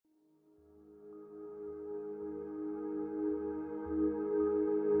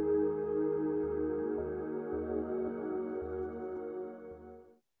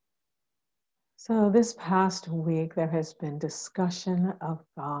So this past week, there has been discussion of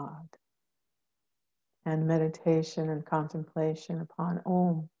God and meditation and contemplation upon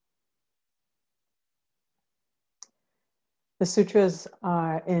Om. The sutras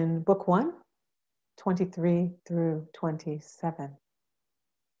are in Book 1, 23 through 27.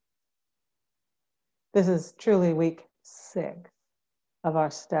 This is truly week 6 of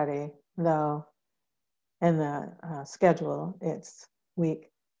our study, though in the schedule it's week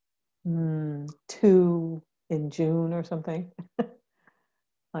 2 in June or something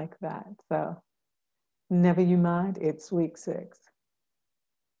like that. So never you mind, it's week 6.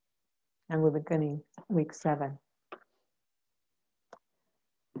 And we're beginning week 7.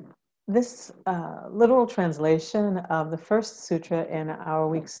 This literal translation of the first sutra in our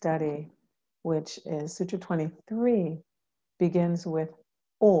week study, which is Sutra 23, begins with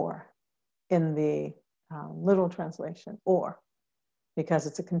or in the literal translation, or, because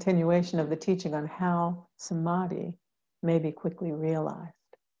it's a continuation of the teaching on how Samadhi may be quickly realized.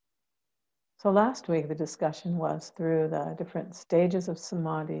 So last week, the discussion was through the different stages of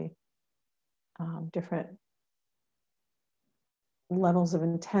Samadhi, different levels of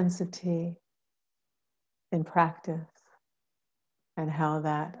intensity in practice, and how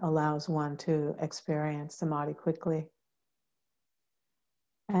that allows one to experience Samadhi quickly.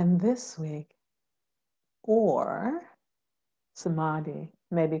 And this week, or Samadhi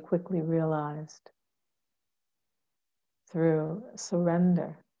may be quickly realized through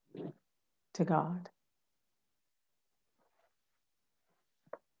surrender to God.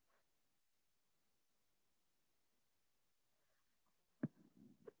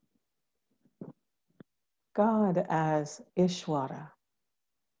 God as Ishwara,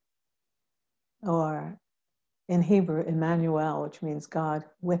 or in Hebrew, Emmanuel, which means God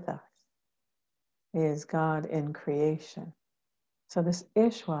with us, is God in creation. So this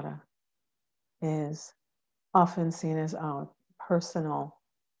Ishwara is often seen as our personal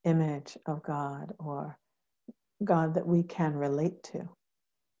image of God, or God that we can relate to,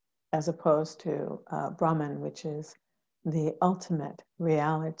 as opposed to Brahman, which is the ultimate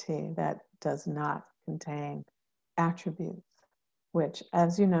reality that does not contain attributes, which,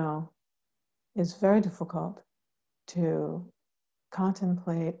 as you know, is very difficult to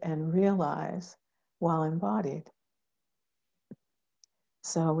contemplate and realize while embodied.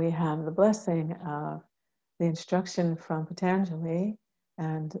 So we have the blessing of the instruction from Patanjali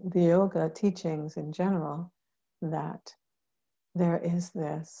and the yoga teachings in general, that there is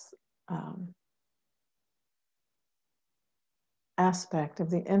this aspect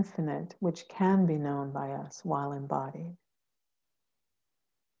of the infinite which can be known by us while embodied.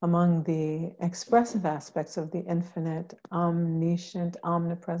 Among the expressive aspects of the infinite, omniscient,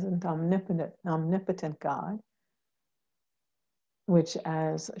 omnipresent, omnipotent God, which,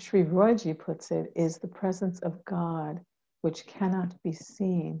 as Sri Royji puts it, is the presence of God which cannot be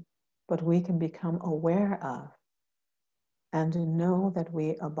seen, but we can become aware of and know that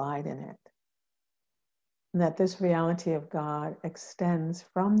we abide in it. And that this reality of God extends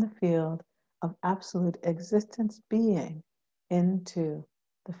from the field of absolute existence being into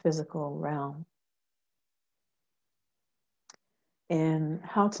the physical realm. In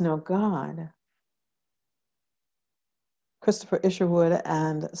How to Know God, Christopher Isherwood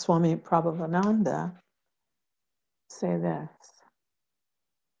and Swami Prabhavananda say this: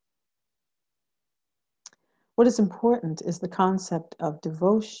 what is important is the concept of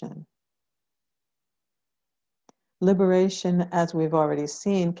devotion. Liberation, as we've already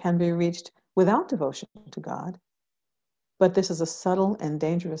seen, can be reached without devotion to God, but this is a subtle and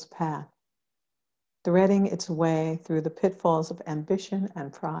dangerous path, threading its way through the pitfalls of ambition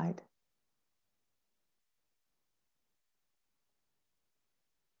and pride.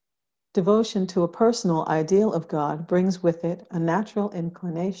 Devotion to a personal ideal of God brings with it a natural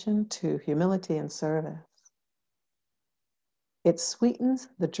inclination to humility and service. It sweetens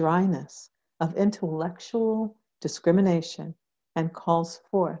the dryness of intellectual discrimination and calls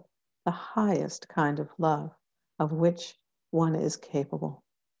forth the highest kind of love of which one is capable.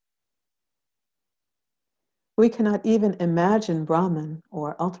 We cannot even imagine Brahman,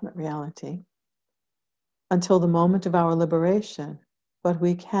 or ultimate reality, until the moment of our liberation, but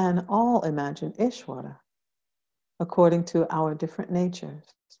we can all imagine Ishwara according to our different natures.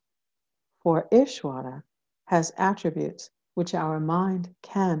 For Ishwara has attributes which our mind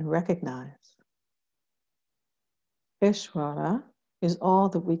can recognize. Ishwara is all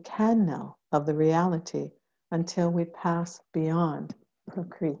that we can know of the reality until we pass beyond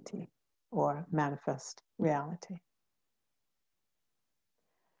prakriti, or manifest reality.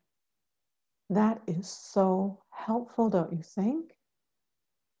 That is so helpful, don't you think?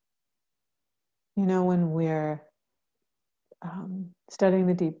 You know, when we're studying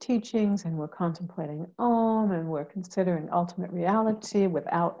the deep teachings and we're contemplating Om and we're considering ultimate reality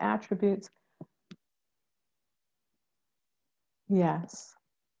without attributes, yes,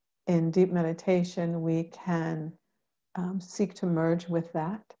 in deep meditation we can seek to merge with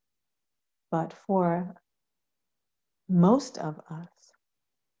that. But for most of us,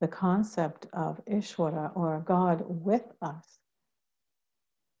 the concept of Ishvara, or God with us,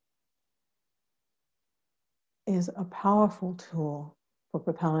 is a powerful tool for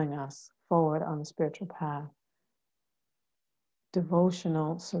propelling us forward on the spiritual path.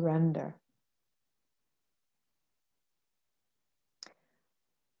 Devotional surrender.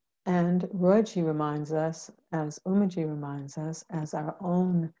 And Royji reminds us, as Umaji reminds us, as our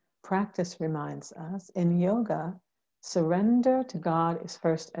own practice reminds us, in yoga, surrender to God is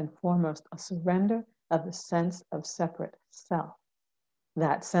first and foremost a surrender of the sense of separate self,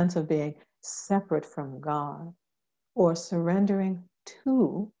 that sense of being separate from God, or surrendering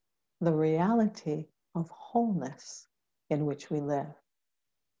to the reality of wholeness in which we live.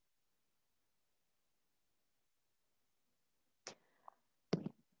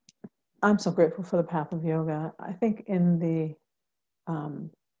 I'm so grateful for the path of yoga. I think in the,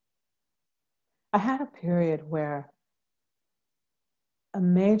 I had a period where a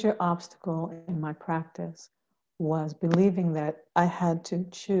major obstacle in my practice was believing that I had to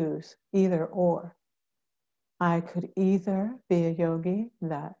choose either or. I could either be a yogi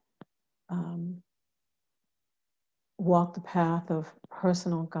that walked the path of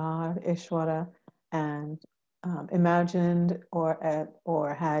personal God, Ishvara, and imagined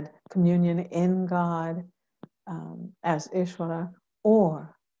or had communion in God as Ishvara,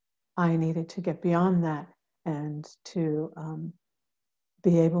 or I needed to get beyond that and to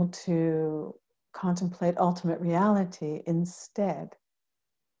be able to contemplate ultimate reality instead.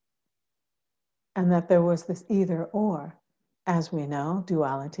 And that there was this either or. As we know,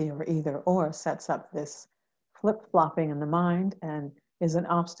 duality or either or sets up this flip-flopping in the mind and is an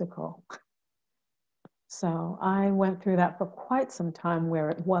obstacle. So I went through that for quite some time where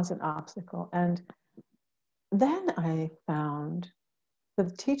it was an obstacle. And then I found that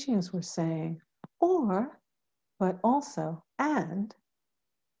the teachings were saying, or, but also, and,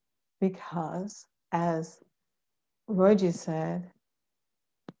 because, as Royji said,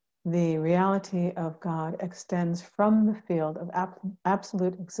 the reality of God extends from the field of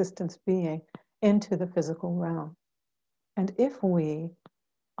absolute existence being into the physical realm. And if we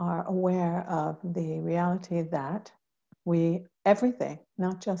are aware of the reality that everything,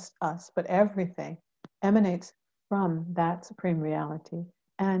 not just us, but everything emanates from that supreme reality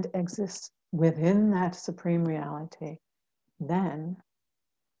and exists within that supreme reality, then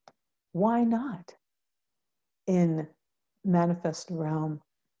why not in manifest realm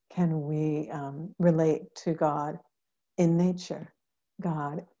can we relate to God in nature,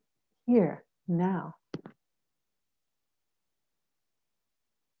 God here, now,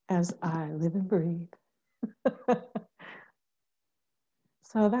 as I live and breathe.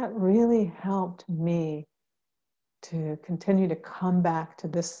 So that really helped me to continue to come back to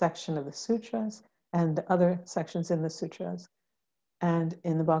this section of the sutras and the other sections in the sutras and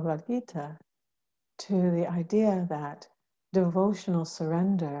in the Bhagavad Gita, to the idea that devotional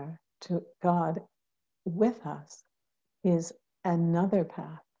surrender to God with us is another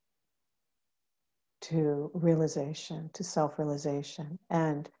path to realization, to self-realization,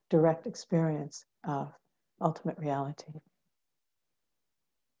 and direct experience of ultimate reality.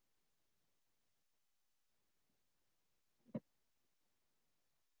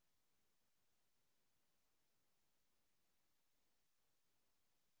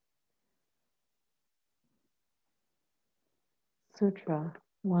 Sutra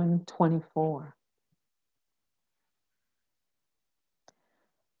 124.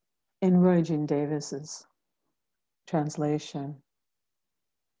 In Roy Jean Davis's translation,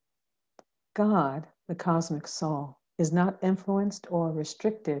 God, the cosmic soul, is not influenced or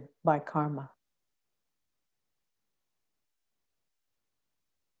restricted by karma.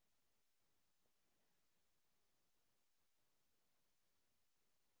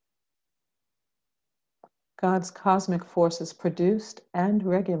 God's cosmic forces produced and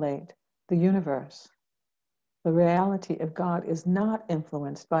regulate the universe. The reality of God is not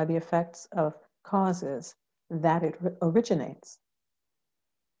influenced by the effects of causes that it originates.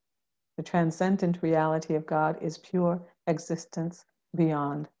 The transcendent reality of God is pure existence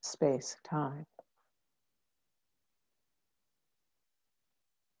beyond space-time.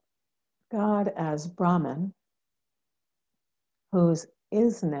 God as Brahman, whose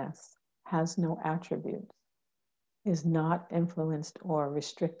isness has no attributes, is not influenced or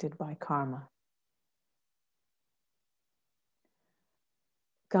restricted by karma.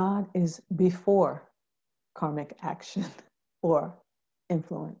 God is before karmic action or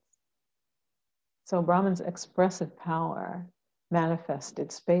influence. So Brahman's expressive power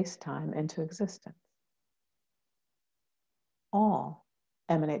manifested space-time into existence. All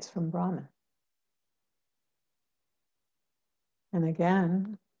emanates from Brahman. And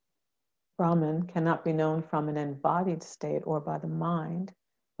again, Brahman cannot be known from an embodied state or by the mind,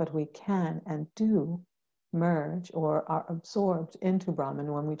 but we can and do merge or are absorbed into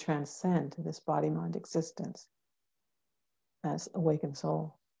Brahman when we transcend this body-mind existence as awakened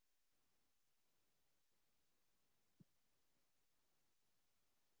soul.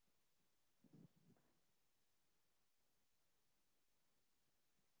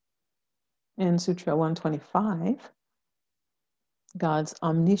 In Sutra 125, God's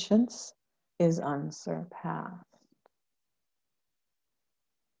omniscience is unsurpassed.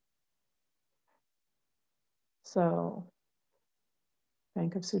 So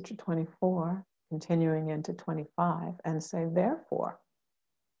think of Sutra 24, continuing into 25, and say, therefore,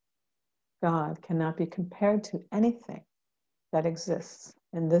 God cannot be compared to anything that exists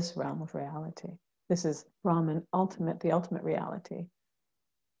in this realm of reality. This is Brahman ultimate, the ultimate reality.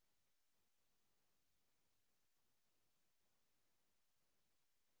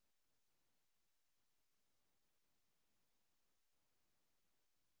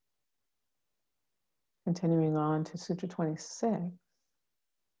 Continuing on to Sutra 26,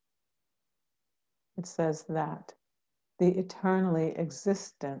 it says that the eternally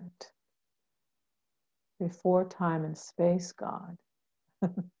existent, before time and space God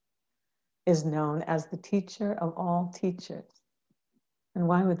is known as the teacher of all teachers. And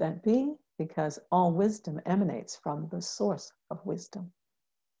why would that be? Because all wisdom emanates from the source of wisdom.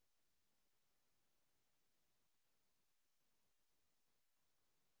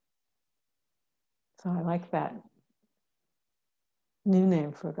 So I like that new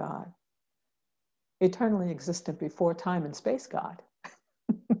name for God. Eternally existent before time and space God.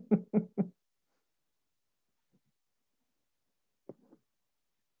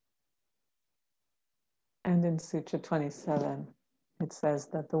 And in Sutra 27, it says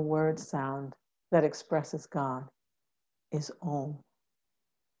that the word sound that expresses God is Om.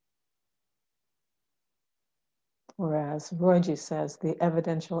 Whereas Royji says the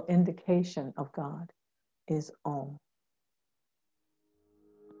evidential indication of God is Om.